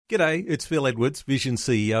G'day, it's Phil Edwards, Vision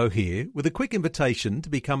CEO here, with a quick invitation to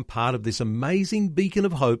become part of this amazing beacon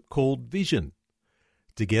of hope called Vision.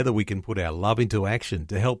 Together we can put our love into action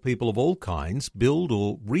to help people of all kinds build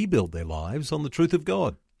or rebuild their lives on the truth of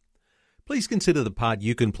God. Please consider the part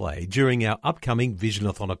you can play during our upcoming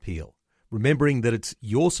Visionathon appeal, remembering that it's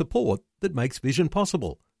your support that makes Vision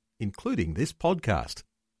possible, including this podcast.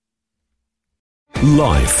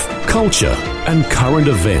 Life, culture, and current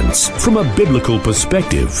events from a biblical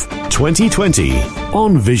perspective. 2020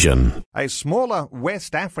 on Vision. A smaller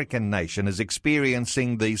West African nation is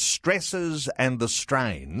experiencing the stresses and the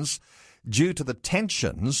strains due to the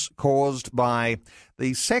tensions caused by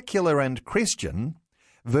the secular and Christian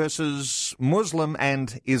versus Muslim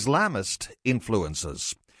and Islamist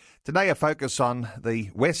influences. Today a focus on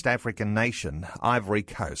the West African nation, Ivory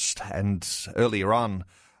Coast, and earlier on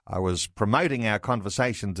I was promoting our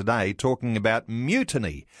conversation today talking about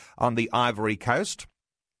mutiny on the Ivory Coast,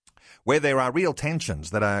 where there are real tensions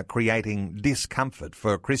that are creating discomfort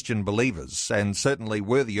for Christian believers and certainly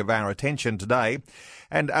worthy of our attention today.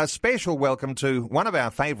 And a special welcome to one of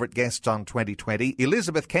our favourite guests on 2020,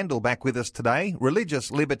 Elizabeth Kendall, back with us today,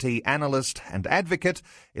 religious liberty analyst and advocate.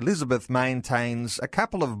 Elizabeth maintains a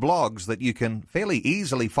couple of blogs that you can fairly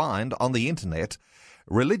easily find on the internet.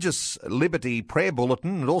 Religious Liberty Prayer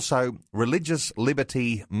Bulletin and also Religious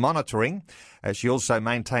Liberty Monitoring. She also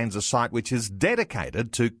maintains a site which is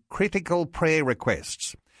dedicated to critical prayer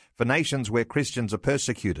requests for nations where Christians are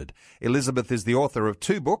persecuted. Elizabeth is the author of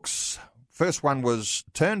two books. First one was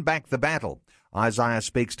Turn Back the Battle, Isaiah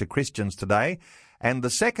Speaks to Christians Today. And the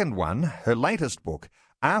second one, her latest book,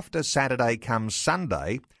 After Saturday Comes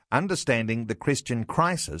Sunday, Understanding the Christian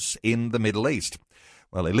Crisis in the Middle East.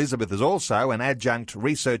 Well, Elizabeth is also an adjunct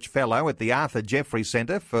research fellow at the Arthur Jeffrey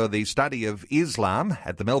Centre for the Study of Islam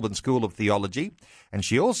at the Melbourne School of Theology, and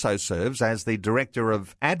she also serves as the Director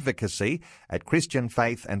of Advocacy at Christian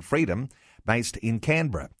Faith and Freedom, based in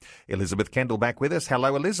Canberra. Elizabeth Kendall back with us.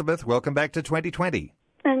 Hello, Elizabeth. Welcome back to 2020.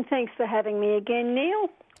 And thanks for having me again, Neil.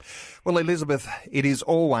 Well, Elizabeth, it is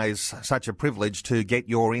always such a privilege to get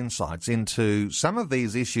your insights into some of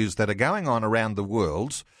these issues that are going on around the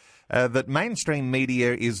world that mainstream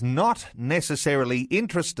media is not necessarily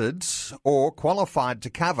interested or qualified to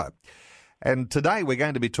cover. And today we're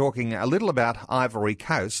going to be talking a little about Ivory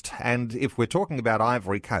Coast. And if we're talking about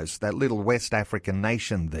Ivory Coast, that little West African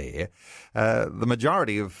nation there, the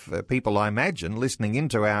majority of people, I imagine, listening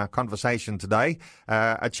into our conversation today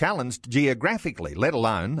are challenged geographically, let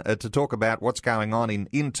alone to talk about what's going on in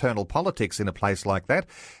internal politics in a place like that.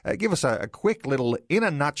 Give us a quick little, in a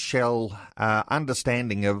nutshell,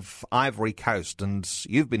 understanding of Ivory Coast. And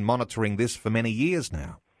you've been monitoring this for many years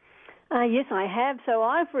now. Yes, I have. So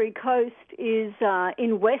Ivory Coast is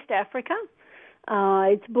in West Africa.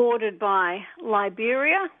 It's bordered by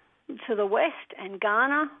Liberia to the west and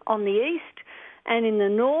Ghana on the east. And in the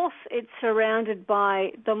north, it's surrounded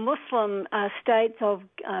by the Muslim states of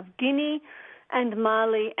Guinea and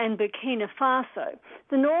Mali and Burkina Faso.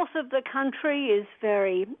 The north of the country is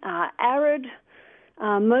very arid,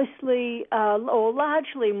 mostly or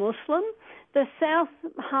largely Muslim. The south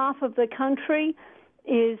half of the country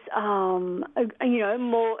is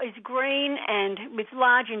more is green and with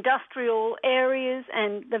large industrial areas,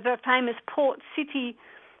 and the very famous port city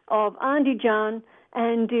of Abidjan,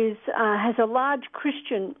 and has a large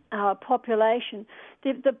Christian population.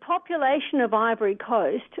 The population of Ivory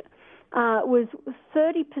Coast was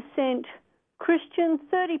 30% Christian,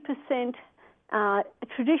 30%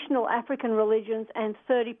 traditional African religions, and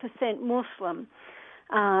 30% Muslim.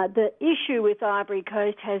 The issue with Ivory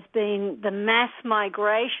Coast has been the mass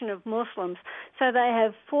migration of Muslims. So they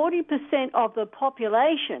have 40% of the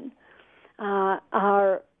population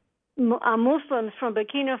are Muslims from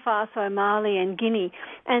Burkina Faso, Mali and Guinea.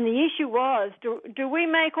 And the issue was, do we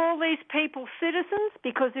make all these people citizens?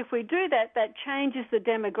 Because if we do that, that changes the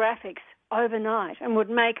demographics overnight and would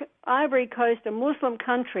make Ivory Coast a Muslim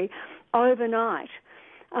country overnight.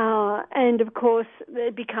 And, of course,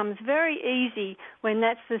 it becomes very easy when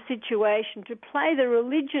that's the situation to play the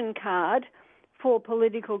religion card for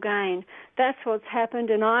political gain. That's what's happened,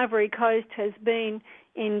 and Ivory Coast has been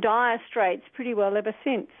in dire straits pretty well ever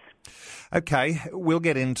since. Okay, we'll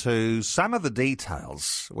get into some of the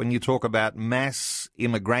details when you talk about mass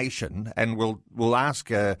immigration, and we'll ask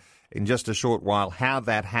in just a short while how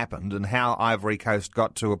that happened and how Ivory Coast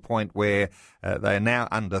got to a point where they are now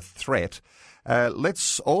under threat.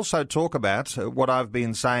 Let's also talk about what I've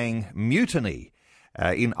been saying, mutiny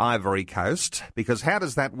in Ivory Coast, because how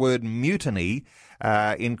does that word mutiny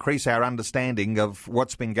increase our understanding of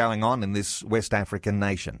what's been going on in this West African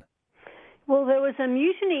nation? Well, there was a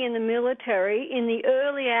mutiny in the military in the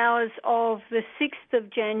early hours of the 6th of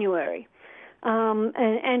January.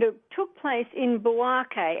 And it took place in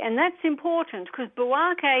Bouake. And that's important because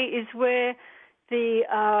Bouake is where the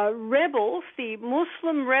rebels, the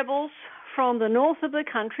Muslim rebels from the north of the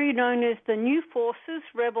country, known as the New Forces,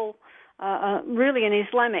 really an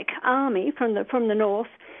Islamic army from the north,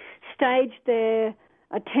 staged their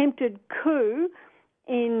attempted coup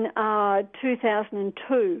in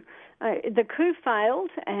 2002. The coup failed,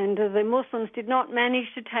 and the Muslims did not manage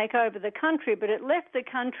to take over the country, but it left the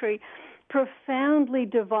country profoundly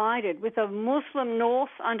divided, with a Muslim north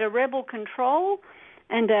under rebel control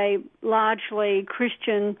and a largely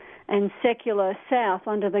Christian and secular south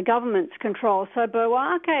under the government's control. So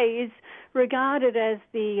Bouake is regarded as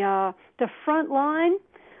the front line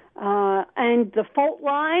and the fault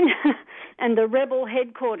line and the rebel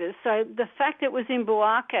headquarters. So the fact it was in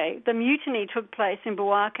Bouake, the mutiny took place in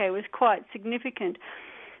Bouake, was quite significant.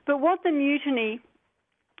 But what the mutiny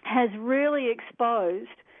has really exposed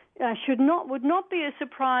would not be a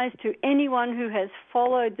surprise to anyone who has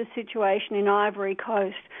followed the situation in Ivory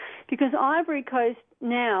Coast, because Ivory Coast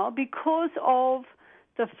now, because of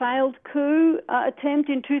the failed coup attempt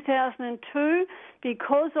in 2002,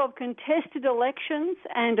 because of contested elections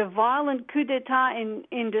and a violent coup d'etat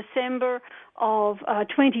in December of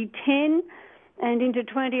 2010 and into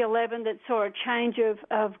 2011 that saw a change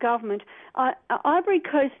of government, Ivory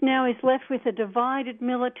Coast now is left with a divided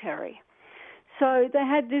military. So they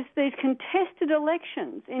had these contested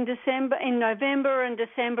elections in November and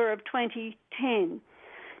December of 2010.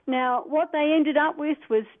 Now, what they ended up with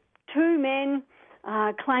was two men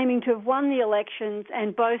claiming to have won the elections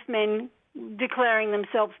and both men declaring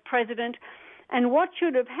themselves president. And what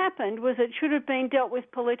should have happened was it should have been dealt with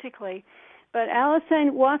politically. But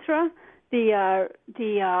Alassane Ouattara, the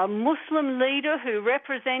Muslim leader who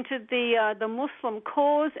represented the Muslim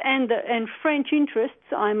cause and French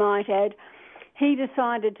interests, I might add, he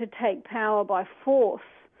decided to take power by force.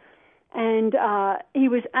 And he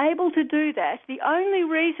was able to do that. The only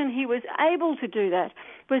reason he was able to do that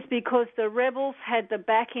was because the rebels had the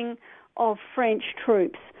backing of French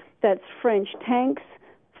troops. That's French tanks,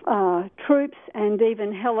 troops, and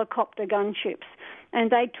even helicopter gunships. And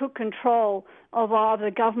they took control of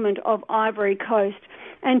the government of Ivory Coast.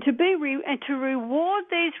 And to reward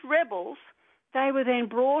these rebels, they were then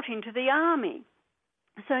brought into the army.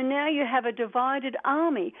 So now you have a divided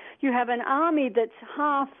army. You have an army that's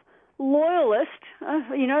half loyalist,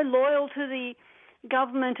 loyal to the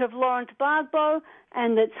government of Laurent Gbagbo,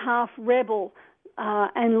 and that's half rebel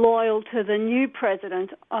and loyal to the new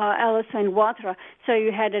president, Alassane Ouattara. So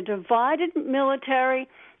you had a divided military,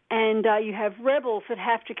 and you have rebels that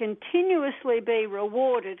have to continuously be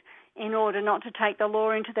rewarded in order not to take the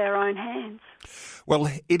law into their own hands. Well,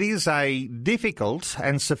 it is a difficult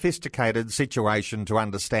and sophisticated situation to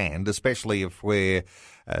understand, especially if we're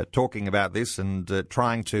talking about this and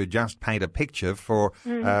trying to just paint a picture for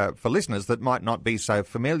listeners that might not be so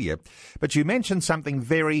familiar. But you mentioned something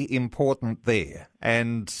very important there,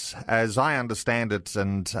 and as I understand it,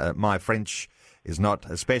 and my French is not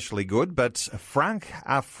especially good, but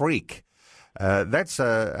Franc-Afrique. That's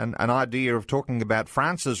an idea of talking about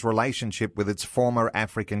France's relationship with its former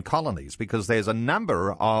African colonies, because there's a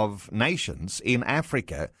number of nations in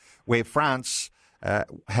Africa where France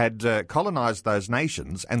had colonized those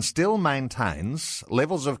nations and still maintains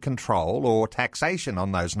levels of control or taxation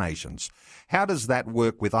on those nations. How does that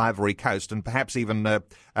work with Ivory Coast and perhaps even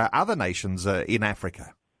other nations in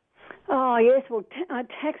Africa? Oh, yes, well,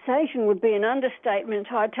 taxation would be an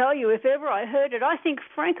understatement, I tell you, if ever I heard it. I think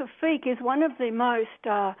Franc-Afrique is one of the most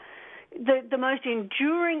the most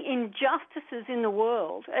enduring injustices in the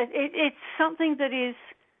world. It's something that is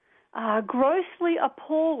grossly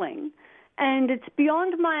appalling, and it's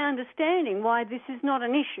beyond my understanding why this is not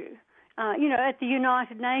an issue, at the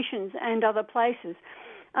United Nations and other places.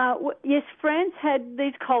 Yes, France had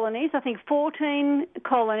these colonies, I think 14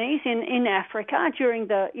 colonies in Africa during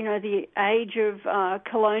the age of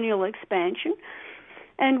colonial expansion.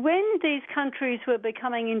 And when these countries were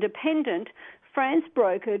becoming independent, France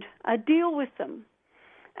brokered a deal with them.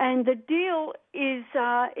 And the deal is,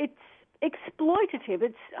 it's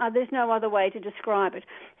exploitative. There's no other way to describe it.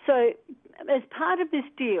 So as part of this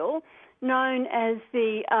deal, known as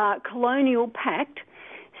the Colonial Pact,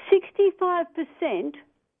 65%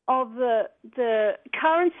 of the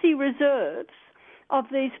currency reserves of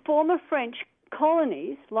these former French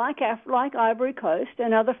colonies, like Ivory Coast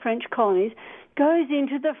and other French colonies, goes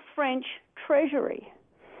into the French treasury.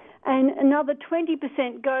 And another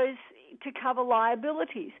 20% goes to cover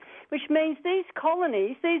liabilities, which means these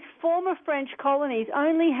colonies, these former French colonies,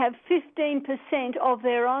 only have 15% of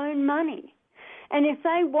their own money. And if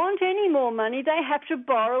they want any more money, they have to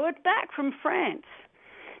borrow it back from France.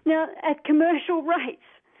 Now, at commercial rates.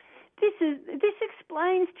 This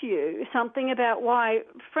explains to you something about why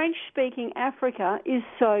French-speaking Africa is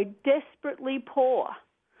so desperately poor.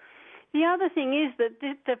 The other thing is that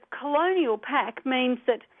the colonial pact means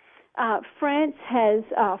that France has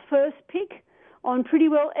first pick on pretty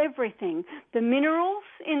well everything. The minerals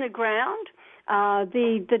in the ground,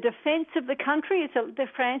 the defence of the country.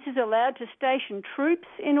 France is allowed to station troops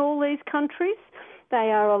in all these countries. They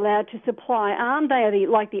are allowed to supply arms. They are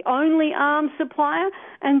the only arms supplier,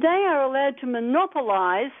 and they are allowed to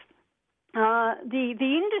monopolise the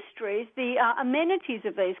industries, the amenities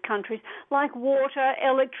of these countries, like water,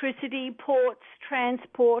 electricity, ports,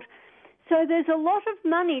 transport. So there's a lot of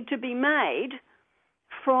money to be made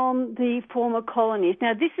from the former colonies.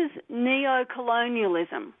 Now, this is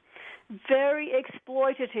neo-colonialism. Very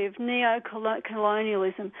exploitative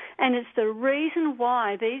neo-colonialism, and it's the reason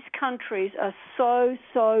why these countries are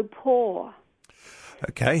so poor.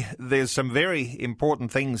 Okay, there's some very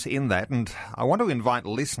important things in that, and I want to invite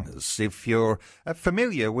listeners, if you're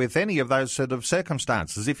familiar with any of those sort of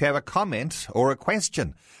circumstances, if you have a comment or a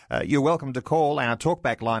question, you're welcome to call. Our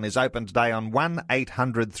talkback line is open today on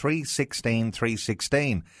 1-800 316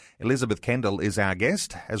 316. Elizabeth Kendall is our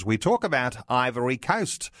guest as we talk about Ivory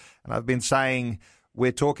Coast, and I've been saying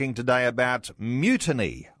we're talking today about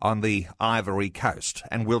mutiny on the Ivory Coast,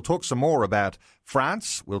 and we'll talk some more about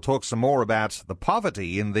France. We'll talk some more about the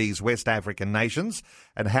poverty in these West African nations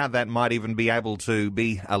and how that might even be able to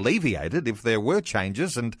be alleviated if there were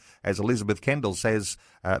changes. And as Elizabeth Kendall says,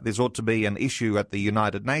 this ought to be an issue at the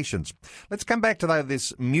United Nations. Let's come back to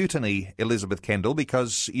this mutiny, Elizabeth Kendall,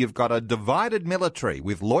 because you've got a divided military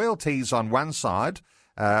with loyalties on one side,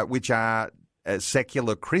 which are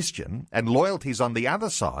secular Christian, and loyalties on the other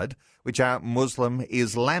side, which are Muslim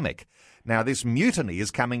Islamic. Now, this mutiny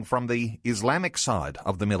is coming from the Islamic side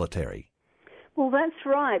of the military. Well, that's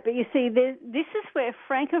right. But you see, this is where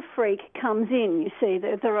Francofrique comes in, you see,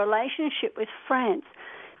 the relationship with France.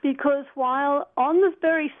 Because while on the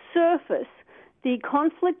very surface, the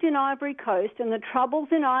conflict in Ivory Coast and the troubles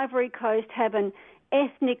in Ivory Coast have an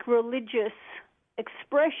ethnic religious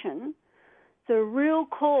expression, the real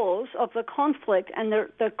cause of the conflict and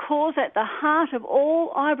the cause at the heart of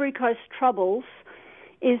all Ivory Coast troubles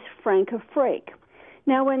is Francofrique.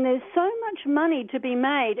 Now, when there's so much money to be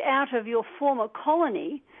made out of your former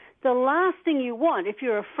colony, the last thing you want, if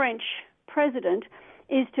you're a French president,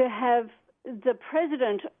 is to have the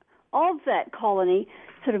president of that colony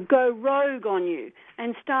sort of go rogue on you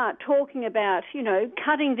and start talking about,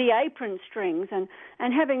 cutting the apron strings and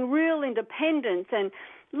having real independence and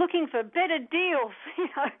looking for better deals.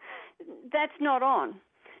 That's not on.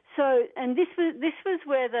 So, and this was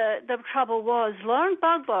where the trouble was. Laurent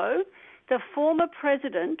Gbagbo, the former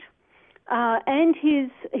president, and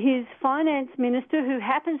his finance minister, who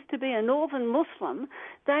happens to be a northern Muslim,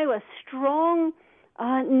 they were strong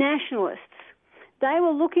nationalists. They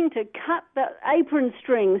were looking to cut the apron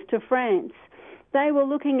strings to France. They were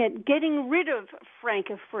looking at getting rid of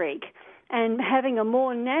Francofrique and having a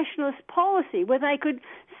more nationalist policy where they could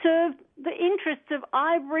serve the interests of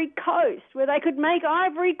Ivory Coast, where they could make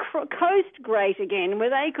Ivory Coast great again, where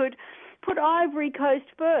they could put Ivory Coast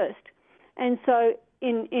first. And so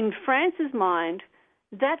in France's mind,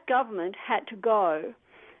 that government had to go.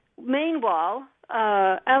 Meanwhile,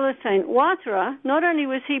 Alassane Ouattara, not only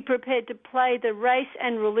was he prepared to play the race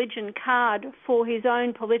and religion card for his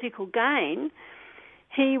own political gain,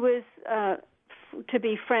 he was to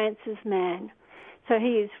be France's man. So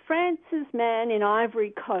he is France's man in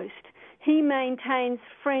Ivory Coast. He maintains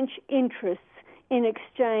French interests in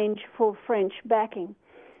exchange for French backing.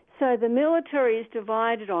 So the military is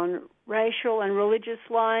divided on racial and religious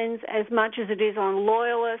lines as much as it is on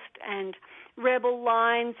loyalist and rebel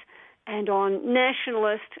lines and on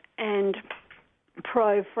nationalist and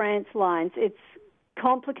pro-France lines. It's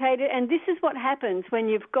complicated, and this is what happens when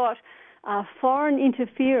you've got foreign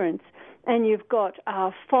interference and you've got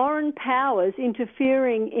foreign powers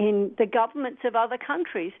interfering in the governments of other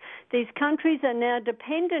countries. These countries are now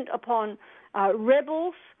dependent upon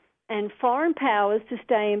rebels and foreign powers to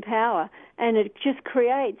stay in power, and it just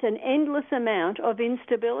creates an endless amount of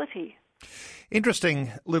instability.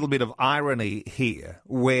 Interesting little bit of irony here,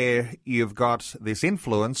 where you've got this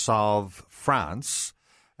influence of France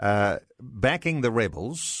backing the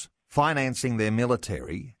rebels, financing their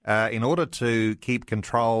military in order to keep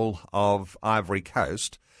control of Ivory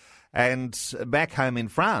Coast. And back home in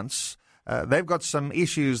France, they've got some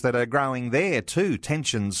issues that are growing there too,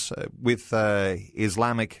 tensions with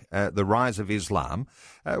the rise of Islam.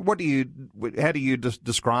 How do you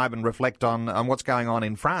describe and reflect on what's going on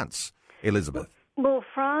in France, Elizabeth? Well,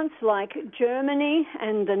 France, like Germany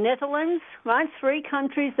and the Netherlands, right, 3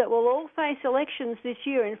 countries that will all face elections this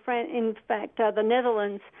year. In fact, the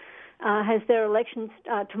Netherlands has their elections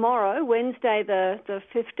tomorrow, Wednesday the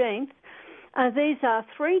 15th. These are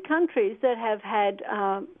 3 countries that have had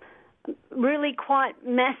really quite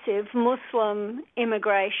massive Muslim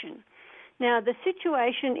immigration. Now, the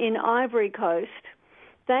situation in Ivory Coast,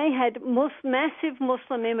 they had massive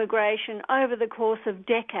Muslim immigration over the course of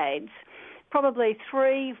decades, probably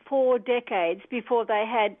 3-4 decades before they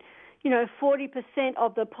had, 40%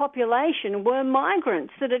 of the population were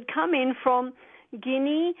migrants that had come in from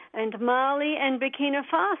Guinea and Mali and Burkina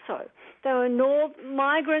Faso. They were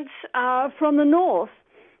migrants from the north,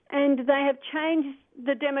 and they have changed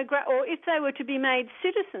the demographic, or if they were to be made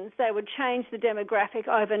citizens, they would change the demographic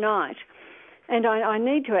overnight. And I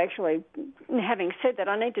need to actually, having said that,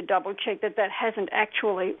 I need to double-check that hasn't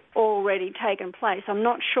actually already taken place. I'm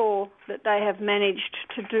not sure that they have managed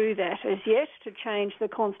to do that as yet, to change the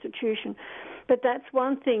constitution. But that's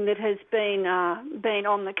one thing that has been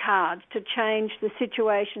on the cards, to change the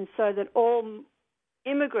situation so that all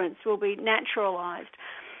immigrants will be naturalised,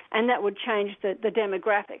 and that would change the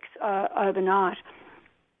demographics overnight.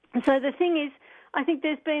 So the thing is, I think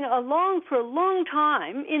there's been for a long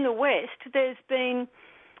time in the West, there's been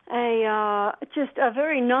just a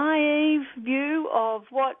very naive view of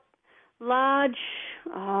what large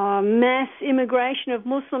mass immigration of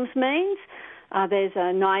Muslims means. There's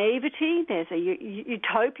a naivety, there's a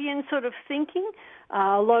utopian sort of thinking.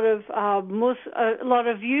 A lot of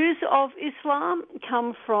views of Islam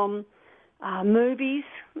come from movies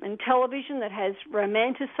and television that has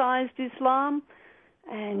romanticised Islam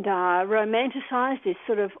and romanticised this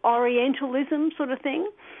sort of Orientalism sort of thing,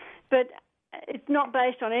 but it's not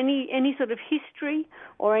based on any sort of history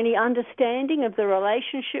or any understanding of the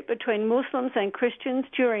relationship between Muslims and Christians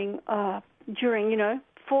during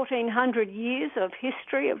 1,400 years of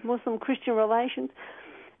history of Muslim-Christian relations.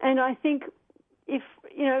 And I think if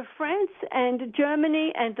France and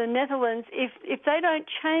Germany and the Netherlands, if they don't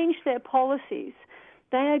change their policies,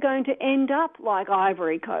 they are going to end up like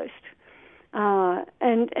Ivory Coast.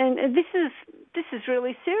 And this is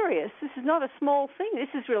really serious. This is not a small thing.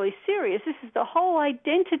 This is really serious. This is the whole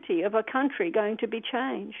identity of a country going to be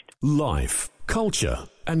changed. Life, culture,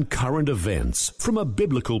 and current events from a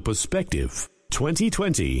biblical perspective.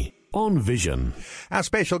 2020 on Vision. Our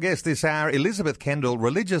special guest this hour, Elizabeth Kendall,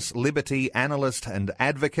 religious liberty analyst and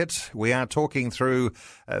advocate. We are talking through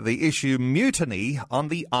the issue mutiny on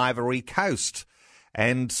the Ivory Coast.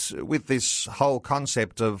 And with this whole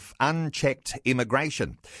concept of unchecked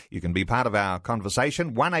immigration, you can be part of our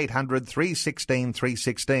conversation,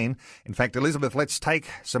 1-800-316-316. In fact, Elizabeth, let's take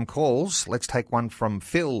some calls. Let's take one from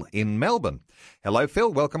Phil in Melbourne. Hello,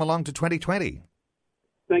 Phil. Welcome along to 2020.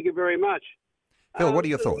 Thank you very much. Phil, what are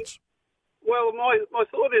your thoughts? Well, my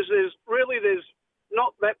thought is there's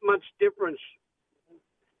not that much difference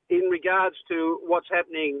in regards to what's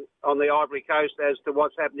happening on the Ivory Coast as to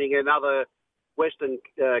what's happening in other Western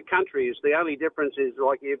countries. The only difference is,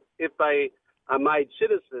 like, if they are made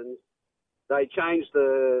citizens, they change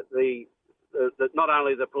the not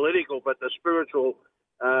only the political but the spiritual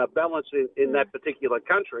balance in that particular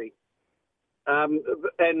country.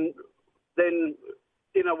 And then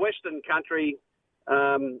in a Western country,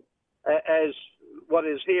 as what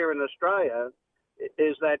is here in Australia,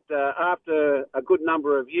 is that after a good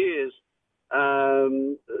number of years,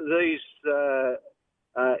 these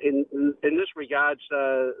in this regards,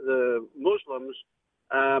 the Muslims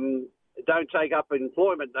don't take up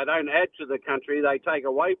employment. They don't add to the country. They take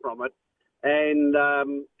away from it. And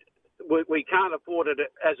we can't afford it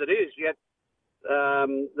as it is, yet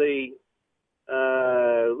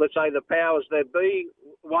let's say the powers that be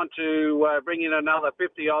want to bring in another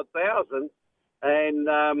 50-odd thousand, and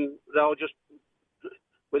they'll just,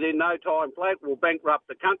 within no time flat, will bankrupt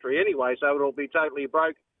the country anyway, so it'll be totally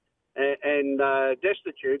broke and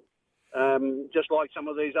destitute, just like some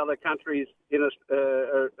of these other countries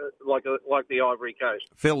like the Ivory Coast.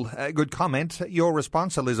 Phil, good comment. Your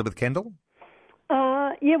response, Elizabeth Kendall?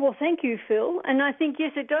 Well, thank you, Phil. And I think,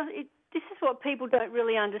 yes, it does. This is what people don't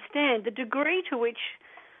really understand, the degree to which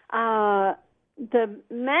the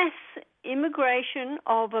mass immigration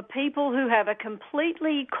of a people who have a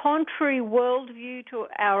completely contrary worldview to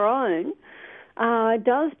our own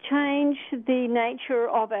does change the nature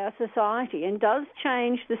of our society and does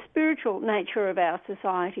change the spiritual nature of our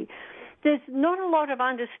society. There's not a lot of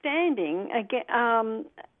understanding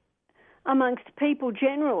amongst people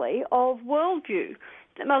generally of worldview.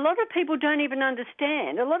 A lot of people don't even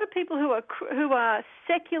understand. A lot of people who are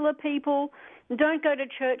secular people, don't go to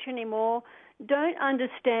church anymore, don't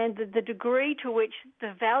understand the degree to which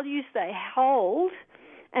the values they hold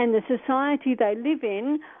and the society they live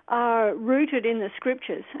in are rooted in the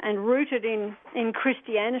scriptures and rooted in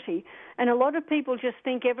Christianity. And a lot of people just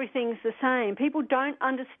think everything's the same. People don't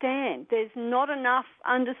understand. There's not enough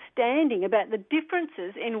understanding about the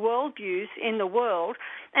differences in worldviews in the world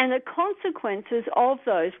and the consequences of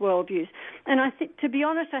those worldviews. And I think, to be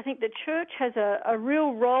honest, I think the church has a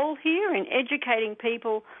real role here in educating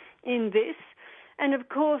people in this. And of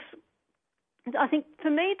course, I think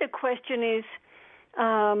for me the question is,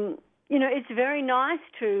 it's very nice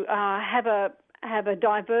to have a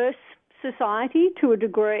diverse society to a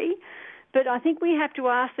degree, but I think we have to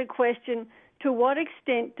ask the question: to what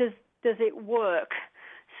extent does it work?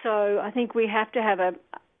 So I think we have to have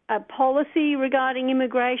a policy regarding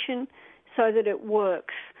immigration so that it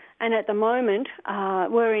works. And at the moment,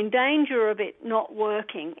 we're in danger of it not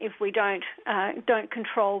working if we don't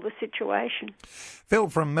control the situation. Phil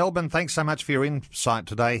from Melbourne, thanks so much for your insight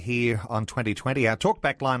today here on 2020. Our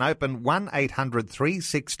talkback line open 1-800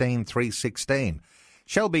 316 316.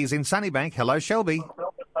 Shelby's in Sunnybank. Hello, Shelby.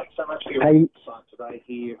 Thanks so much for your insight today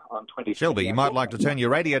here on 2020. Shelby, you might like to turn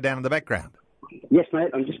your radio down in the background. Yes,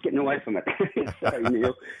 mate. I'm just getting away from it. Sorry,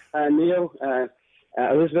 Neil. Neil,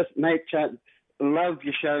 Elizabeth, mate. Love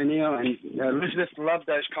your show, Neil, and Elizabeth, love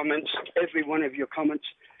those comments, every one of your comments.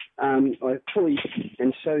 I fully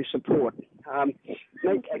and so support.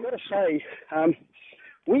 Mate, I've got to say,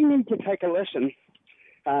 we need to take a lesson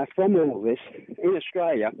from all this in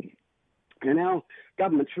Australia, and our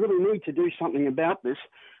governments really need to do something about this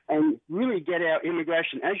and really get our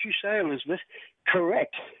immigration, as you say, Elizabeth,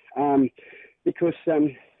 correct. Because, I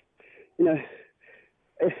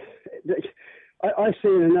see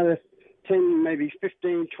in another 10, maybe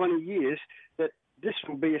 15, 20 years that this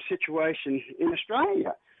will be a situation in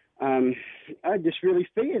Australia. I just really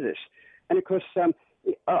fear this. And of course,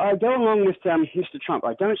 I go along with Mr. Trump.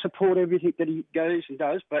 I don't support everything that he goes and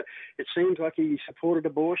does, but it seems like he supported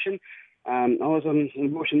abortion. I was on an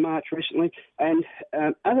abortion march recently, and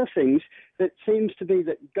other things that seems to be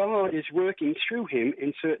that God is working through him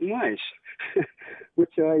in certain ways,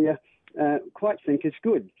 which I quite think is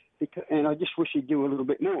good. And I just wish he'd do a little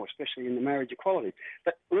bit more, especially in the marriage equality.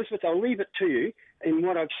 But Elizabeth, I'll leave it to you in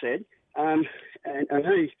what I've said. And I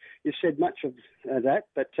know you've said much of that,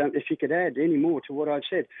 but if you could add any more to what I've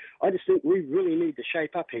said, I just think we really need to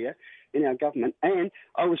shape up here in our government. And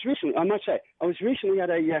I was recently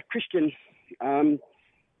at a Christian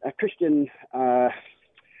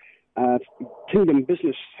Kingdom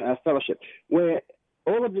Business Fellowship, where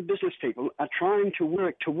all of the business people are trying to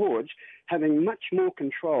work towards having much more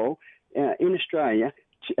control in Australia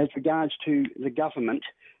as regards to the government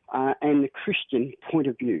and the Christian point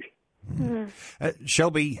of view.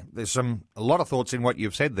 Shelby, there's a lot of thoughts in what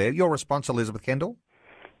you've said there. Your response, Elizabeth Kendall?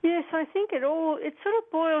 Yes, I think it sort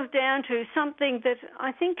of boils down to something that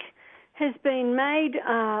I think has been made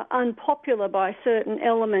unpopular by certain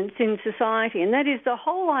elements in society, and that is the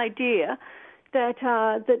whole idea that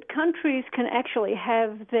countries can actually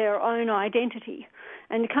have their own identity,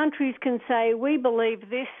 and countries can say, we believe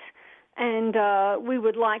this and we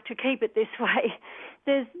would like to keep it this way.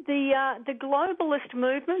 There's the globalist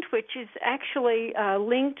movement, which is actually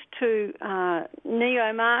linked to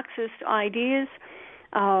neo-Marxist ideas.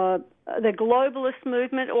 The globalist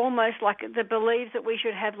movement, almost like that believes that we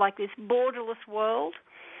should have like this borderless world.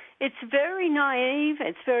 It's very naive,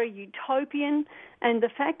 it's very utopian, and the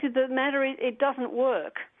fact of the matter is it doesn't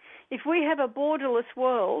work. If we have a borderless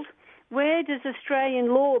world, where does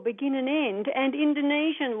Australian law begin and end, and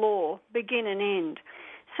Indonesian law begin and end?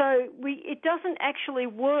 So it doesn't actually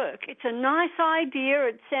work. It's a nice idea,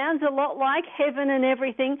 it sounds a lot like heaven and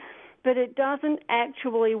everything, but it doesn't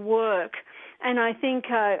actually work. And I think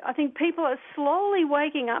people are slowly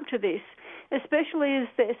waking up to this, especially as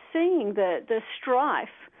they're seeing the strife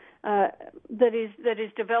that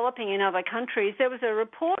is developing in other countries. There was a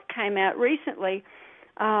report came out recently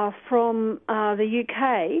from the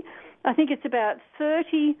UK. I think it's about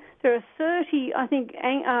 30. There are 30, I think,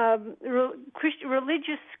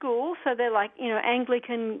 religious schools. So they're like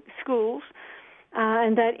Anglican schools,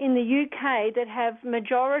 and that in the UK that have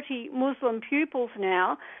majority Muslim pupils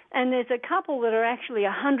now. And there's a couple that are actually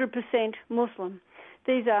 100% Muslim.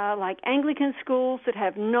 These are like Anglican schools that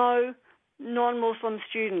have no non-Muslim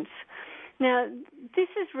students. Now, this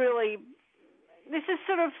is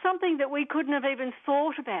sort of something that we couldn't have even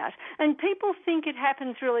thought about. And people think it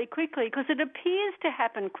happens really quickly because it appears to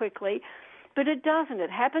happen quickly. But it doesn't.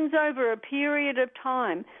 It happens over a period of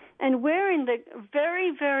time. And we're in the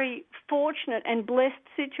very, very fortunate and blessed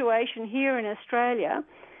situation here in Australia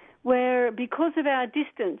where, because of our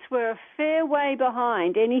distance, we're a fair way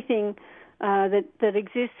behind anything that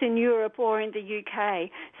exists in Europe or in the UK.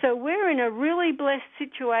 So we're in a really blessed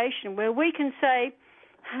situation where we can say,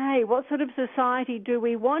 hey, what sort of society do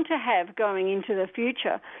we want to have going into the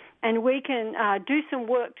future? And we can do some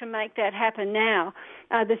work to make that happen now.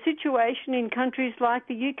 The situation in countries like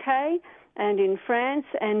the UK and in France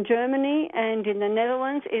and Germany and in the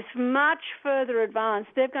Netherlands is much further advanced.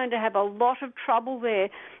 They're going to have a lot of trouble there.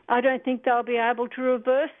 I don't think they'll be able to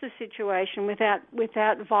reverse the situation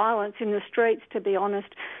without violence in the streets, to be honest.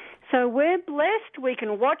 So we're blessed. We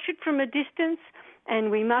can watch it from a distance, and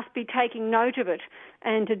we must be taking note of it.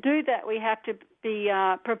 And to do that, we have to be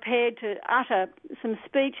prepared to utter some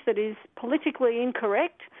speech that is politically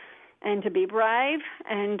incorrect, and to be brave,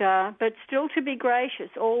 and but still to be gracious,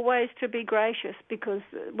 always to be gracious, because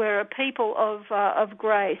we're a people of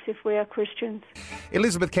grace if we are Christians.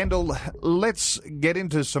 Elizabeth Kendall, let's get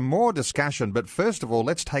into some more discussion, but first of all,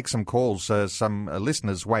 let's take some calls, some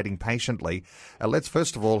listeners waiting patiently. Let's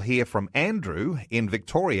first of all hear from Andrew in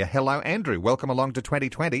Victoria. Hello, Andrew. Welcome along to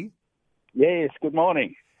 2020. Yes, good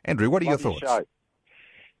morning. Andrew, what are your thoughts? Show.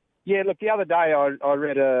 Yeah, look, the other day I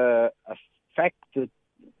read a fact that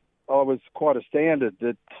I was quite astounded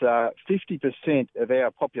that 50% of our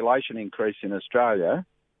population increase in Australia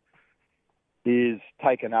is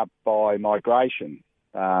taken up by migration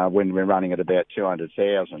when we're running at about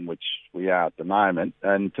 200,000, which we are at the moment.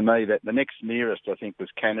 And to me, that the next nearest, I think, was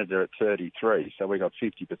Canada at 33, so we got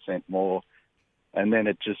 50% more, and then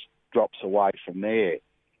it just drops away from there.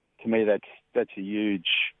 To me, that's a huge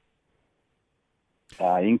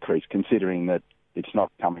increase, considering that it's not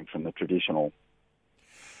coming from the traditional.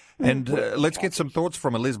 And let's get some thoughts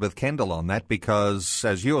from Elizabeth Kendall on that, because,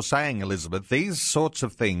 as you're saying, Elizabeth, these sorts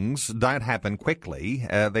of things don't happen quickly.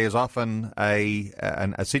 There's often a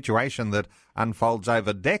situation that unfolds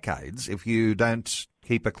over decades if you don't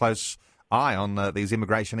keep a close eye on these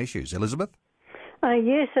immigration issues. Elizabeth?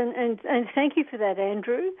 Yes, and thank you for that,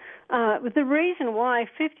 Andrew. The reason why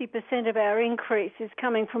 50% of our increase is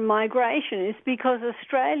coming from migration is because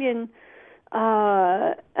Australian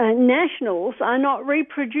nationals are not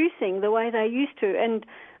reproducing the way they used to. And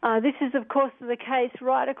this is, of course, the case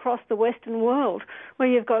right across the Western world, where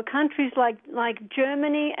you've got countries like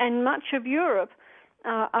Germany and much of Europe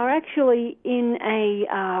are actually in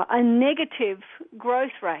a negative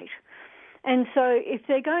growth rate. And so if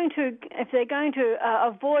they're going to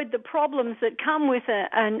avoid the problems that come with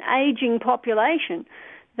an aging population,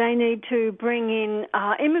 they need to bring in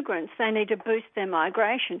immigrants. They need to boost their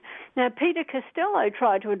migration. Now, Peter Costello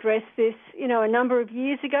tried to address this, a number of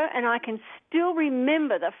years ago, and I can still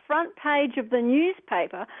remember the front page of the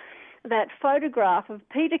newspaper, that photograph of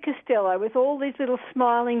Peter Costello with all these little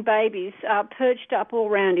smiling babies perched up all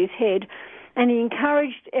around his head. And he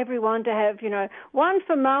encouraged everyone to have, one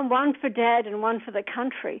for mum, one for dad, and one for the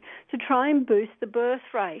country, to try and boost the birth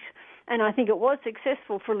rate. And I think it was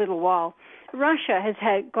successful for a little while. Russia has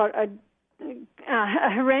got a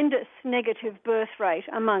horrendous negative birth rate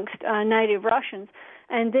amongst native Russians,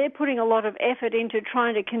 and they're putting a lot of effort into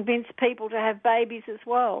trying to convince people to have babies as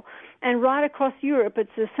well. And right across Europe,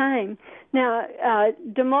 it's the same. Now,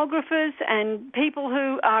 demographers and people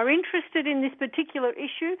who are interested in this particular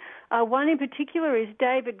issue, one in particular is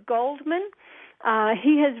David Goldman.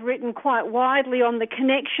 He has written quite widely on the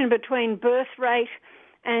connection between birth rate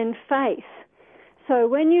and faith. So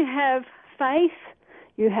when you have faith,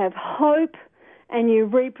 you have hope, and you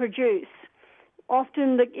reproduce.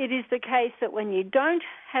 Often it is the case that when you don't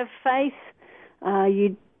have faith,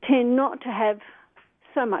 you tend not to have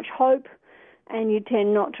so much hope, and you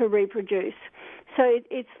tend not to reproduce. So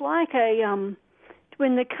it's like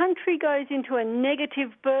when the country goes into a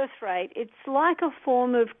negative birth rate, it's like a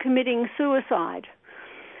form of committing suicide.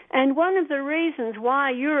 And one of the reasons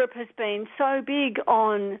why Europe has been so big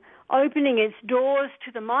on opening its doors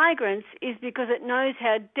to the migrants is because it knows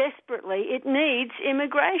how desperately it needs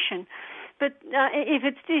immigration. But if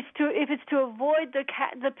it's to avoid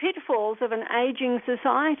the pitfalls of an aging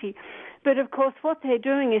society. But of course, what they're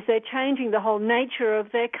doing is they're changing the whole nature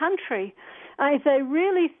of their country. If they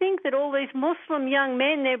really think that all these Muslim young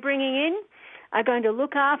men they're bringing in are going to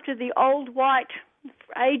look after the old white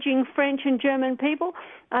aging French and German people,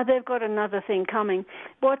 they've got another thing coming.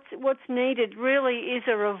 What's needed really is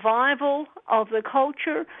a revival of the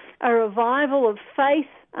culture, a revival of faith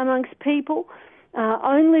amongst people.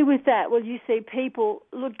 Only with that will you see people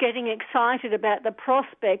getting excited about the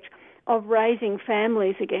prospect raising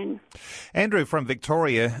families again. Andrew from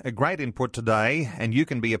Victoria, a great input today, and you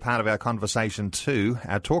can be a part of our conversation too.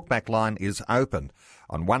 Our talkback line is open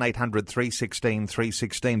on 1800 316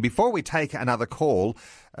 316. Before we take another call,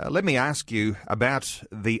 let me ask you about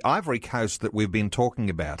the Ivory Coast that we've been talking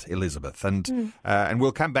about, Elizabeth, and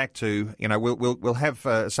we'll come back to, we'll have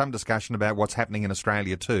some discussion about what's happening in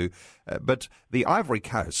Australia too. But the Ivory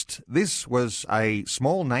Coast, this was a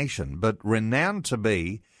small nation, but renowned to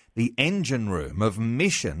be the engine room of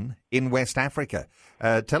mission in West Africa.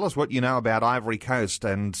 Tell us what you know about Ivory Coast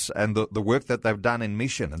and the work that they've done in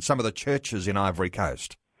mission and some of the churches in Ivory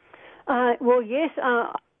Coast. Well, yes,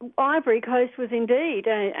 Ivory Coast was indeed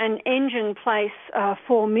an engine place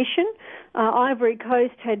for mission. Ivory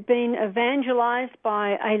Coast had been evangelized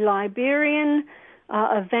by a Liberian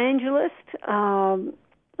evangelist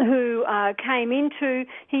who came into,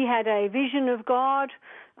 he had a vision of God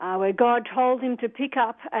where God told him to pick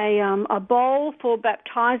up a bowl for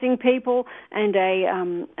baptizing people and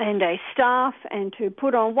a staff, and to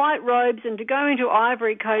put on white robes and to go into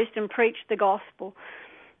Ivory Coast and preach the gospel.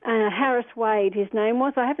 Harris Wade, his name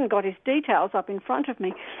was. I haven't got his details up in front of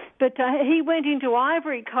me, but he went into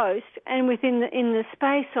Ivory Coast, and in the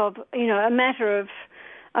space of a matter of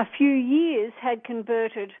a few years had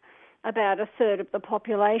converted about a third of the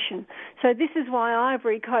population. So this is why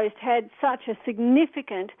Ivory Coast had such a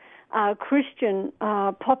significant Christian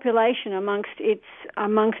population amongst its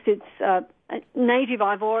native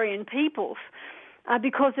Ivorian peoples,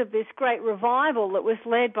 because of this great revival that was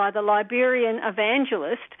led by the Liberian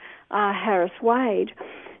evangelist Harris Wade.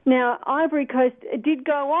 Now, Ivory Coast did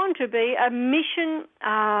go on to be a mission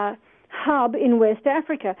hub in West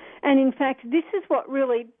Africa, and in fact, this is what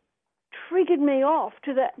really triggered me off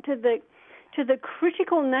to the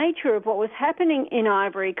critical nature of what was happening in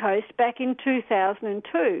Ivory Coast back in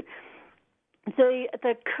 2002.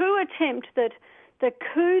 The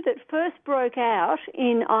coup that first broke out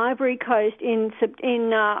in Ivory Coast in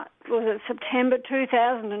September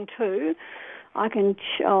 2002.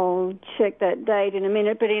 I'll check that date in a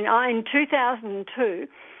minute, but in 2002.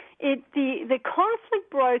 The conflict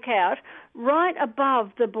broke out right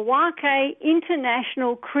above the Bouake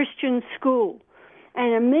International Christian School,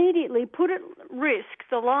 and immediately put at risk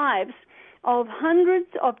the lives of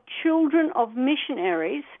hundreds of children of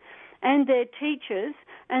missionaries and their teachers.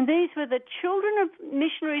 And these were the children of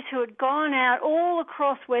missionaries who had gone out all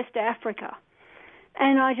across West Africa.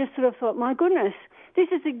 And I just sort of thought, my goodness, this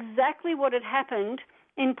is exactly what had happened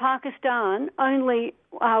in Pakistan only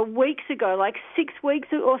weeks ago, like 6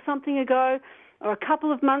 weeks or something ago, or a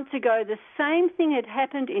couple of months ago. The same thing had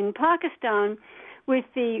happened in Pakistan with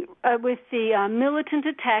the militant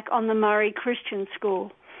attack on the Murray Christian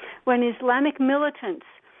School, when Islamic militants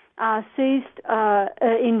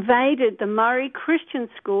invaded the Murray Christian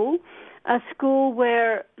School, a school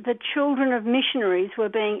where the children of missionaries were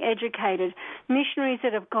being educated, missionaries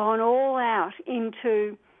that have gone all out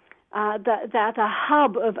into the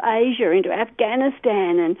hub of Asia, into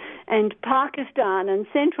Afghanistan and Pakistan and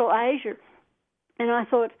Central Asia. And I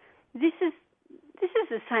thought, this is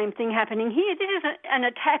the same thing happening here. This is an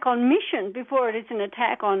attack on mission before it is an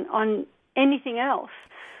attack on anything else.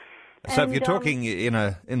 So if you're talking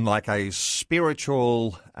in like a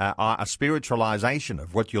spiritual, a spiritualization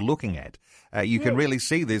of what you're looking at, you can really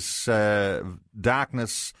see this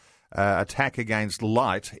darkness attack against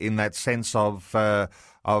light in that sense of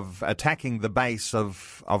attacking the base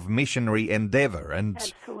of missionary endeavour and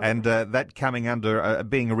that coming under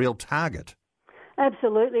being a real target.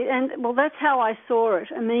 Absolutely, and well, that's how I saw it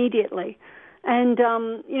immediately. And,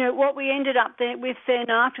 what we ended up with then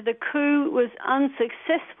after the coup was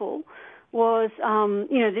unsuccessful was,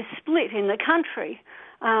 this split in the country.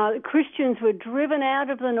 Christians were driven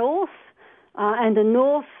out of the north, and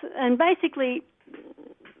basically,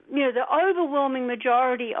 the overwhelming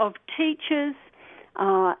majority of teachers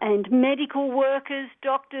and medical workers,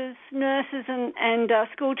 doctors, nurses, and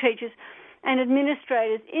school teachers and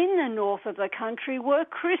administrators in the north of the country were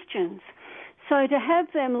Christians. So to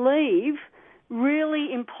have them leave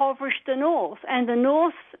really impoverished the north, and the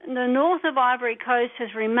north of Ivory Coast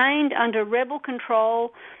has remained under rebel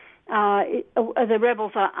control. The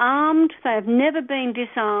rebels are armed; they have never been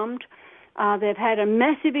disarmed. They've had a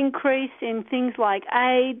massive increase in things like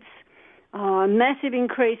AIDS, massive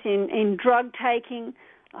increase in drug taking,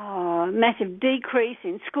 massive decrease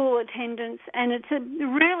in school attendance, and it's a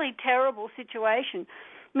really terrible situation.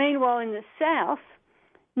 Meanwhile, in the south,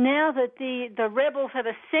 now that the rebels have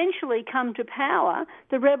essentially come to power,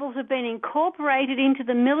 the rebels have been incorporated into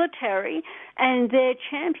the military, and their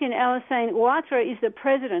champion, Alassane Ouattara, is the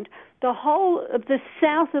president. The whole of the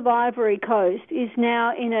south of Ivory Coast is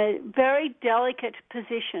now in a very delicate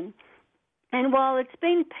position. And while it's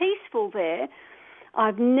been peaceful there,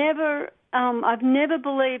 I've never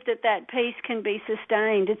believed that peace can be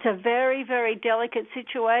sustained. It's a very, very delicate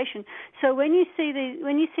situation. So when you see these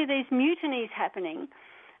mutinies happening,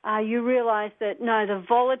 you realise that no, the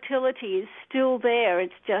volatility is still there.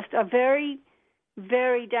 It's just a very,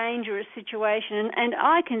 very dangerous situation, and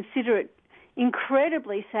I consider it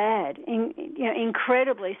incredibly sad.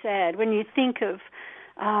 Incredibly sad when you think of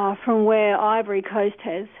from where Ivory Coast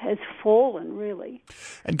has fallen, really.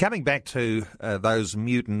 And coming back to those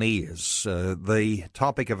mutineers, the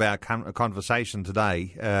topic of our conversation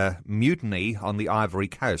today, mutiny on the Ivory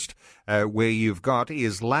Coast, where you've got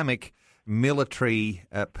Islamic military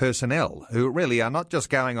personnel who really are not just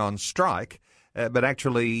going on strike, but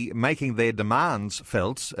actually making their demands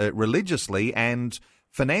felt religiously and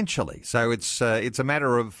financially. So it's a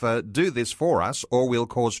matter of do this for us or we'll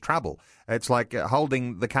cause trouble. It's like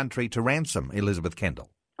holding the country to ransom, Elizabeth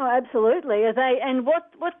Kendall. Oh, absolutely. And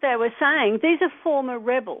what they were saying, these are former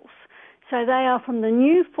rebels. So they are from the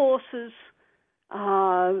New Forces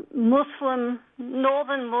Northern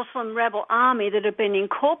Muslim rebel army that have been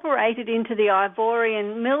incorporated into the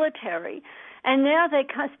Ivorian military. And now they're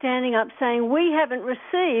standing up saying, we haven't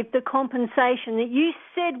received the compensation that you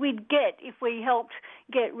said we'd get if we helped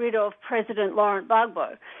get rid of President Laurent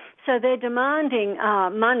Gbagbo. So they're demanding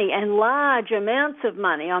money, and large amounts of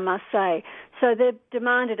money, I must say. So they've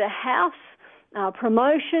demanded a house,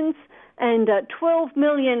 promotions, and 12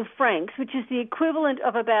 million francs, which is the equivalent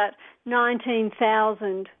of about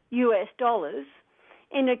 $19,000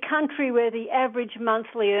 in a country where the average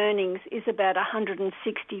monthly earnings is about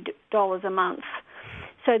 $160 a month.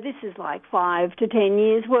 So this is like 5 to 10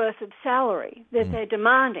 years worth of salary that they're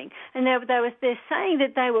demanding. And they're saying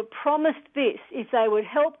that they were promised this: if they would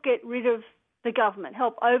help get rid of the government,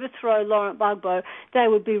 help overthrow Laurent Gbagbo, they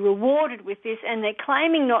would be rewarded with this, and they're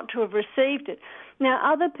claiming not to have received it. Now,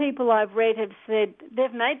 other people I've read have said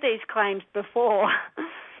they've made these claims before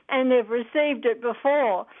and they've received it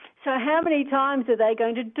before. So how many times are they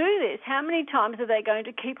going to do this? How many times are they going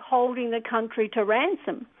to keep holding the country to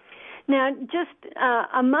ransom? Now, just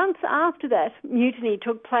a month after that mutiny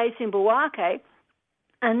took place in Bouake,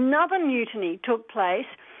 another mutiny took place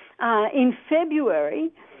in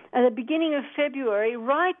February, at the beginning of February,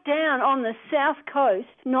 right down on the south coast,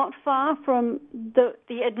 not far from the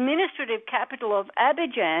administrative capital of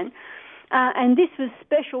Abidjan, and this was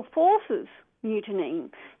Special Forces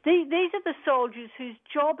mutinying. These are the soldiers whose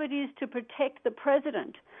job it is to protect the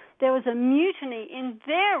president. There was a mutiny in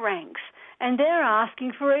their ranks, and they're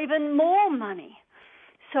asking for even more money.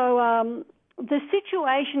 So the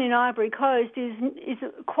situation in Ivory Coast is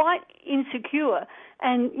quite insecure,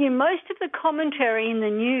 and most of the commentary in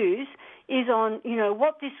the news is on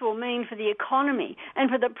what this will mean for the economy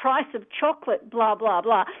and for the price of chocolate, blah blah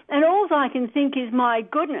blah. And all I can think is, my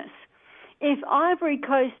goodness, if Ivory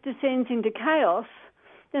Coast descends into chaos,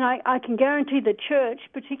 then I can guarantee the church,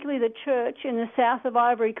 particularly the church in the south of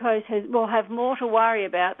Ivory Coast, will have more to worry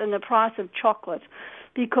about than the price of chocolate,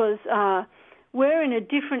 because we're in a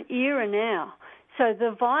different era now. So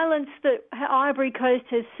the violence that Ivory Coast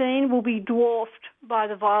has seen will be dwarfed by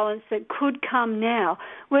the violence that could come now.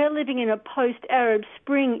 We're living in a post-Arab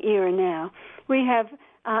Spring era now. We have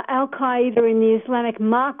Al-Qaeda in the Islamic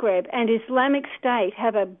Maghreb and Islamic State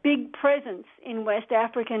have a big presence in West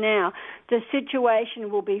Africa now. The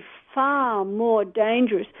situation will be far more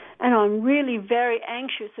dangerous, and I'm really very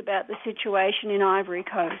anxious about the situation in Ivory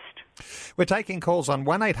Coast. We're taking calls on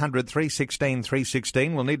 1800 316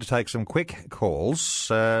 316. We'll need to take some quick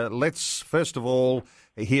calls. Let's first of all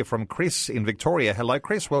hear from Chris in Victoria. Hello,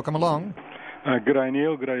 Chris. Welcome along. Good day,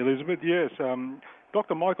 Neil. Good day, Elizabeth. Yes,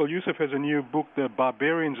 Dr. Michael Youssef has a new book, The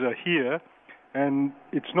Barbarians Are Here, and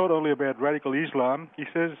it's not only about radical Islam. He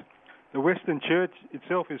says the Western Church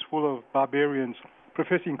itself is full of barbarians,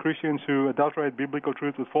 professing Christians who adulterate biblical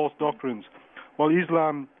truth with false doctrines. While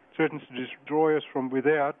Islam threatens to destroy us from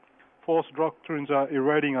without, false doctrines are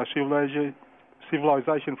eroding our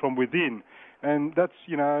civilization from within. And that's,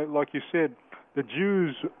 like you said, the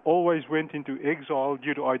Jews always went into exile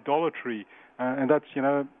due to idolatry, and that's,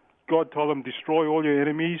 God told them, destroy all your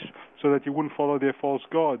enemies so that you wouldn't follow their false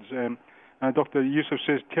gods. And Dr. Youssef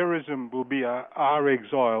says terrorism will be our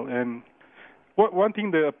exile. And one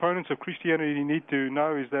thing the opponents of Christianity need to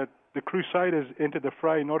know is that the Crusaders entered the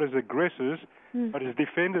fray not as aggressors, but as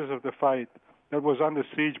defenders of the faith that was under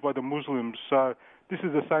siege by the Muslims. So this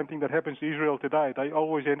is the same thing that happens to Israel today. They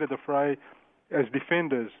always enter the fray as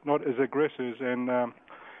defenders, not as aggressors. And,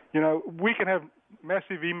 we can have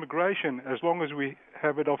massive immigration as long as we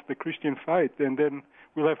have it off the Christian faith, and then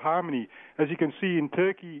we'll have harmony. As you can see in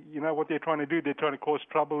Turkey, what they're trying to do, they're trying to cause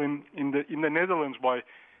trouble in the Netherlands by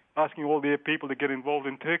asking all their people to get involved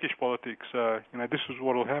in Turkish politics. This is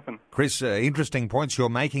what will happen. Chris, interesting points you're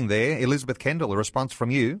making there. Elizabeth Kendall, a response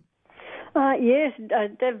from you? Yes,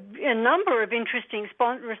 there are a number of interesting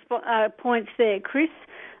points there, Chris.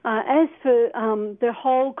 As for the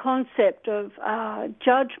whole concept of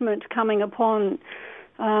judgment coming upon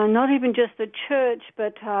not even just the church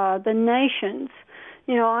but the nations,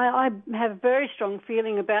 I have a very strong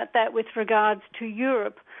feeling about that with regards to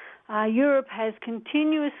Europe. Europe has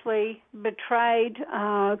continuously betrayed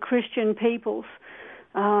Christian peoples.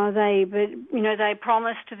 They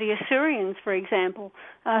promised to the Assyrians, for example,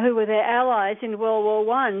 who were their allies in World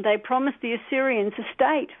War I. They promised the Assyrians a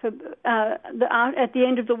state. At the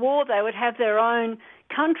end of the war, they would have their own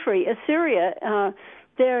country, Assyria,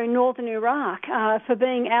 there in northern Iraq, for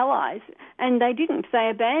being allies. And they didn't. They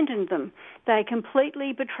abandoned them. They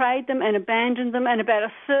completely betrayed them and abandoned them, and about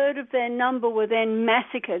a third of their number were then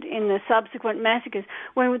massacred in the subsequent massacres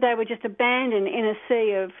when they were just abandoned in a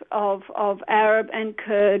sea of Arab and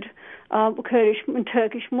Kurdish and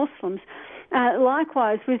Turkish Muslims.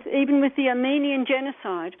 Likewise, even with the Armenian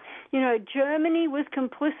genocide, Germany was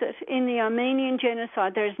complicit in the Armenian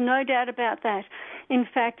genocide. There is no doubt about that. In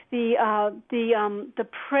fact, the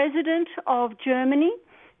president of Germany,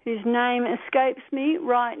 whose name escapes me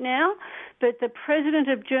right now, but the president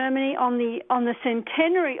of Germany on the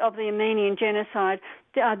centenary of the Armenian genocide,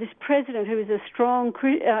 this president, who is a strong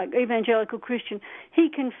evangelical Christian, he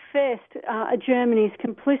confessed Germany's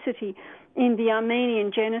complicity in the Armenian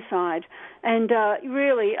genocide. And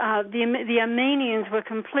really, the Armenians were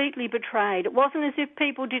completely betrayed. It wasn't as if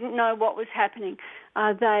people didn't know what was happening.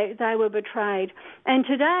 They were betrayed. And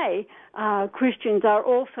today, Christians are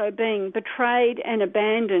also being betrayed and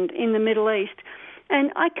abandoned in the Middle East.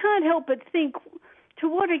 And I can't help but think, to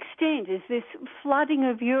what extent is this flooding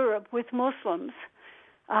of Europe with Muslims,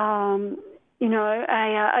 a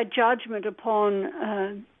judgment upon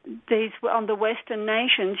on the Western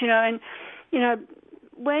nations?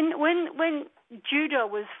 When Judah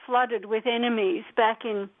was flooded with enemies back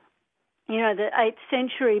in the 8th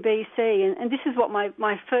century BC, and this is what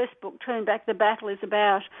my first book, Turn Back the Battle, is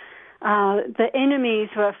about. The enemies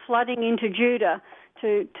were flooding into Judah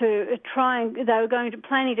to try and they were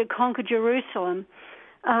planning to conquer Jerusalem.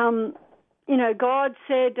 God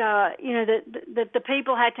said that the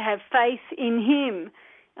people had to have faith in Him,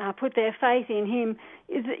 put their faith in Him.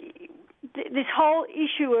 This whole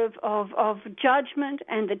issue of judgment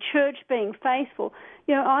and the church being faithful,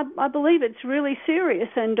 I believe it's really serious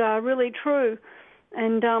and really true.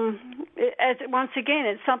 And once again,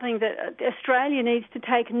 it's something that Australia needs to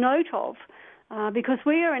take note of, because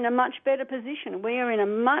we are in a much better position. We're in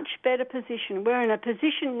a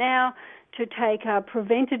position now to take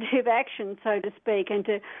preventative action, so to speak, and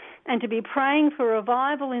to be praying for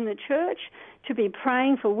revival in the church, to be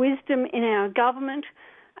praying for wisdom in our government,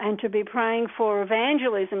 and to be praying for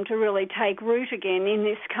evangelism to really take root again in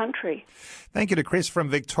this country. Thank you to Chris from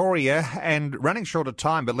Victoria. And running short of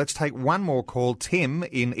time, but let's take one more call. Tim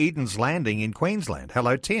in Eden's Landing in Queensland.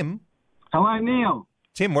 Hello, Tim. Hello, Neil.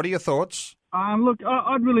 Tim, what are your thoughts? Look,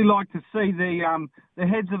 I'd really like to see the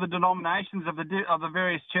heads of the denominations of the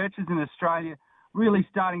various churches in Australia really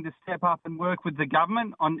starting to step up and work with the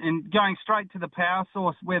government and going straight to the power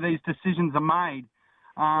source where these decisions are made.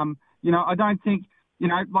 I don't think,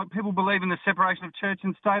 like people believe in the separation of church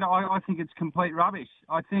and state. I think it's complete rubbish.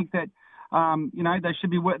 I think that, they should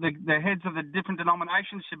be the heads of the different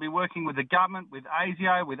denominations should be working with the government, with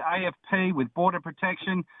ASIO, with AFP, with Border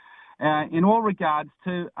Protection, in all regards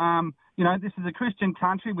to, this is a Christian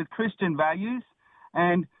country with Christian values,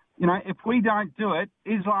 and if we don't do it,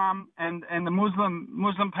 Islam and the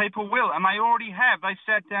Muslim people will, and they already have. They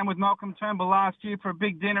sat down with Malcolm Turnbull last year for a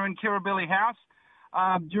big dinner in Kirribilli House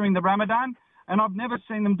during the Ramadan, and I've never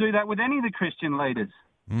seen them do that with any of the Christian leaders.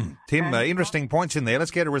 Tim, interesting points in there.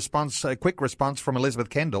 Let's get a quick response from Elizabeth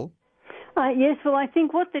Kendall. Yes, well, I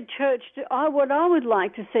think what the church, what I would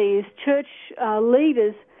like to see is church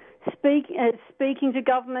leaders speaking to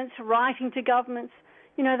governments, writing to governments.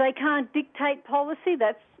 They can't dictate policy.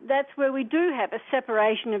 That's where we do have a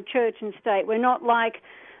separation of church and state. We're not like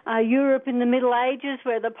Europe in the Middle Ages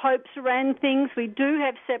where the popes ran things. We do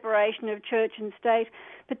have separation of church and state.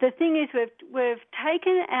 But the thing is, we've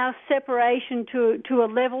taken our separation to a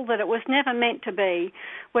level that it was never meant to be.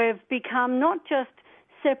 We've become not just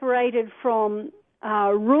separated from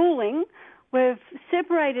ruling. we've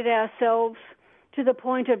separated ourselves to the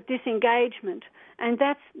point of disengagement, and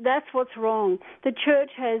that's what's wrong. The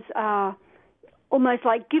church has almost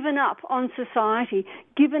like given up on society,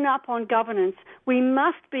 given up on governance. We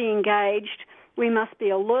must be engaged. We must be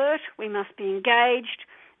alert. We must be engaged.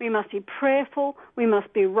 We must be prayerful. We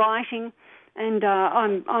must be writing. And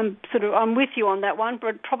I'm with you on that one,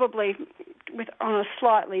 but probably on a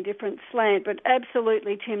slightly different slant. But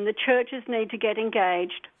absolutely, Tim, the churches need to get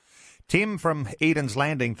engaged. Tim from Eden's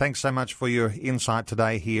Landing, thanks so much for your insight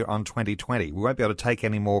today here on 2020. We won't be able to take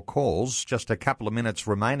any more calls. Just a couple of minutes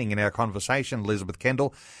remaining in our conversation, Elizabeth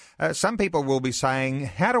Kendall. Some people will be saying,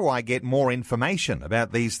 how do I get more information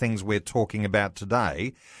about these things we're talking about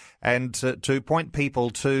today? And to point people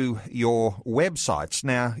to your websites.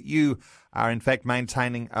 Now, you are in fact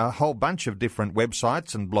maintaining a whole bunch of different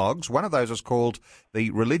websites and blogs. One of those is called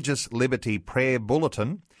the Religious Liberty Prayer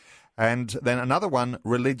Bulletin. And then another one,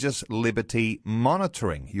 Religious Liberty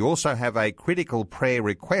Monitoring. You also have a critical prayer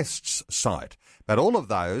requests site. But all of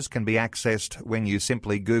those can be accessed when you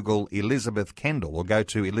simply Google Elizabeth Kendall or go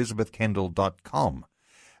to elizabethkendall.com.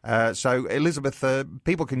 So, Elizabeth,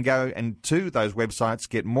 people can go and to those websites,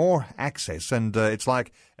 get more access, and it's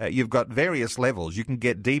like you've got various levels. You can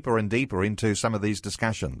get deeper and deeper into some of these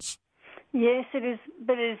discussions. Yes, it is,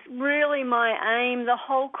 but it is really my aim. The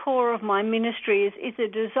whole core of my ministry is a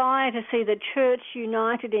desire to see the church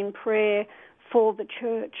united in prayer for the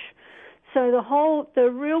church. So the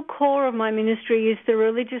real core of my ministry is the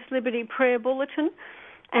Religious Liberty Prayer Bulletin,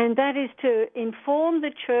 and that is to inform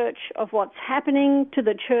the church of what's happening to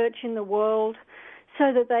the church in the world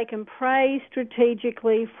so that they can pray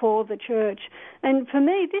strategically for the church. And for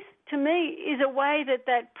me, this to me is a way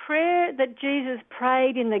that prayer that Jesus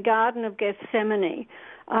prayed in the Garden of Gethsemane,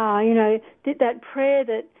 that prayer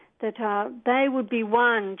that they would be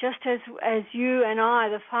one, just as you and I,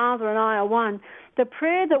 the Father and I, are one. The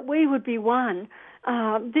prayer that we would be one,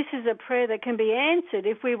 this is a prayer that can be answered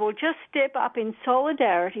if we will just step up in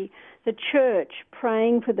solidarity, the church,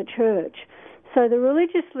 praying for the church. So the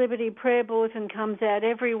Religious Liberty Prayer Bulletin comes out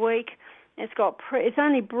every week. It's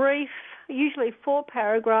only brief, usually 4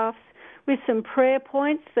 paragraphs, with some prayer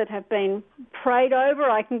points that have been prayed over,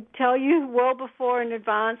 I can tell you, well before in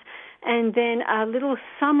advance, and then a little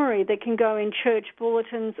summary that can go in church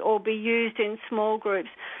bulletins or be used in small groups.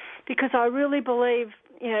 Because I really believe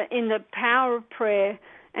in the power of prayer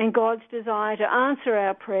and God's desire to answer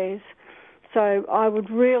our prayers. So I would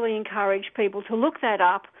really encourage people to look that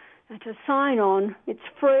up and to sign on. It's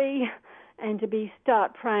free, and to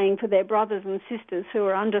start praying for their brothers and sisters who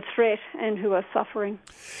are under threat and who are suffering.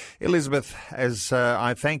 Elizabeth, as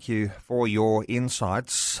I thank you for your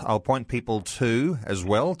insights, I'll point people as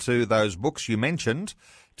well to those books you mentioned.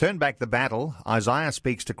 Turn Back the Battle, Isaiah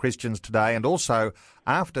Speaks to Christians Today, and also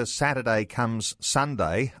After Saturday Comes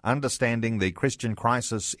Sunday, Understanding the Christian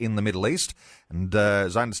Crisis in the Middle East. And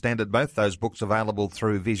as I understand it, both those books available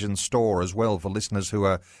through Vision Store as well for listeners who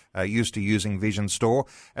are used to using Vision Store.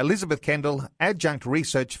 Elizabeth Kendall, Adjunct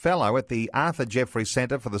Research Fellow at the Arthur Jeffrey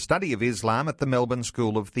Centre for the Study of Islam at the Melbourne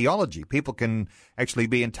School of Theology. People can actually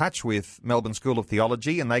be in touch with Melbourne School of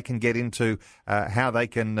Theology, and they can get into how they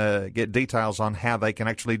can get details on how they can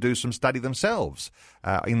actually do some study themselves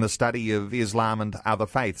in the study of Islam and other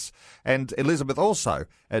faiths. And Elizabeth also,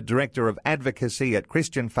 Director of Advocacy at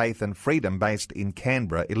Christian Faith and Freedom based in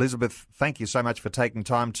Canberra. Elizabeth, thank you so much for taking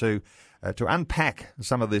time to unpack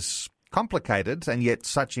some of this complicated and yet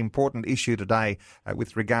such important issue today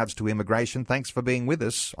with regards to immigration. Thanks for being with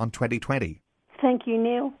us on 2020. Thank you,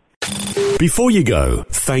 Neil. Before you go,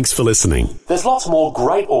 thanks for listening. There's lots more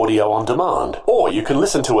great audio on demand, or you can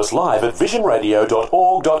listen to us live at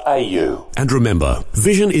visionradio.org.au. And remember,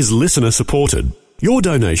 Vision is listener supported. Your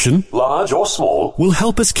donation, large or small, will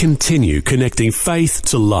help us continue connecting faith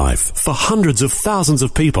to life for hundreds of thousands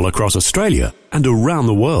of people across Australia and around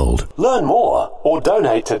the world. Learn more or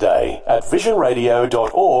donate today at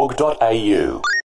visionradio.org.au.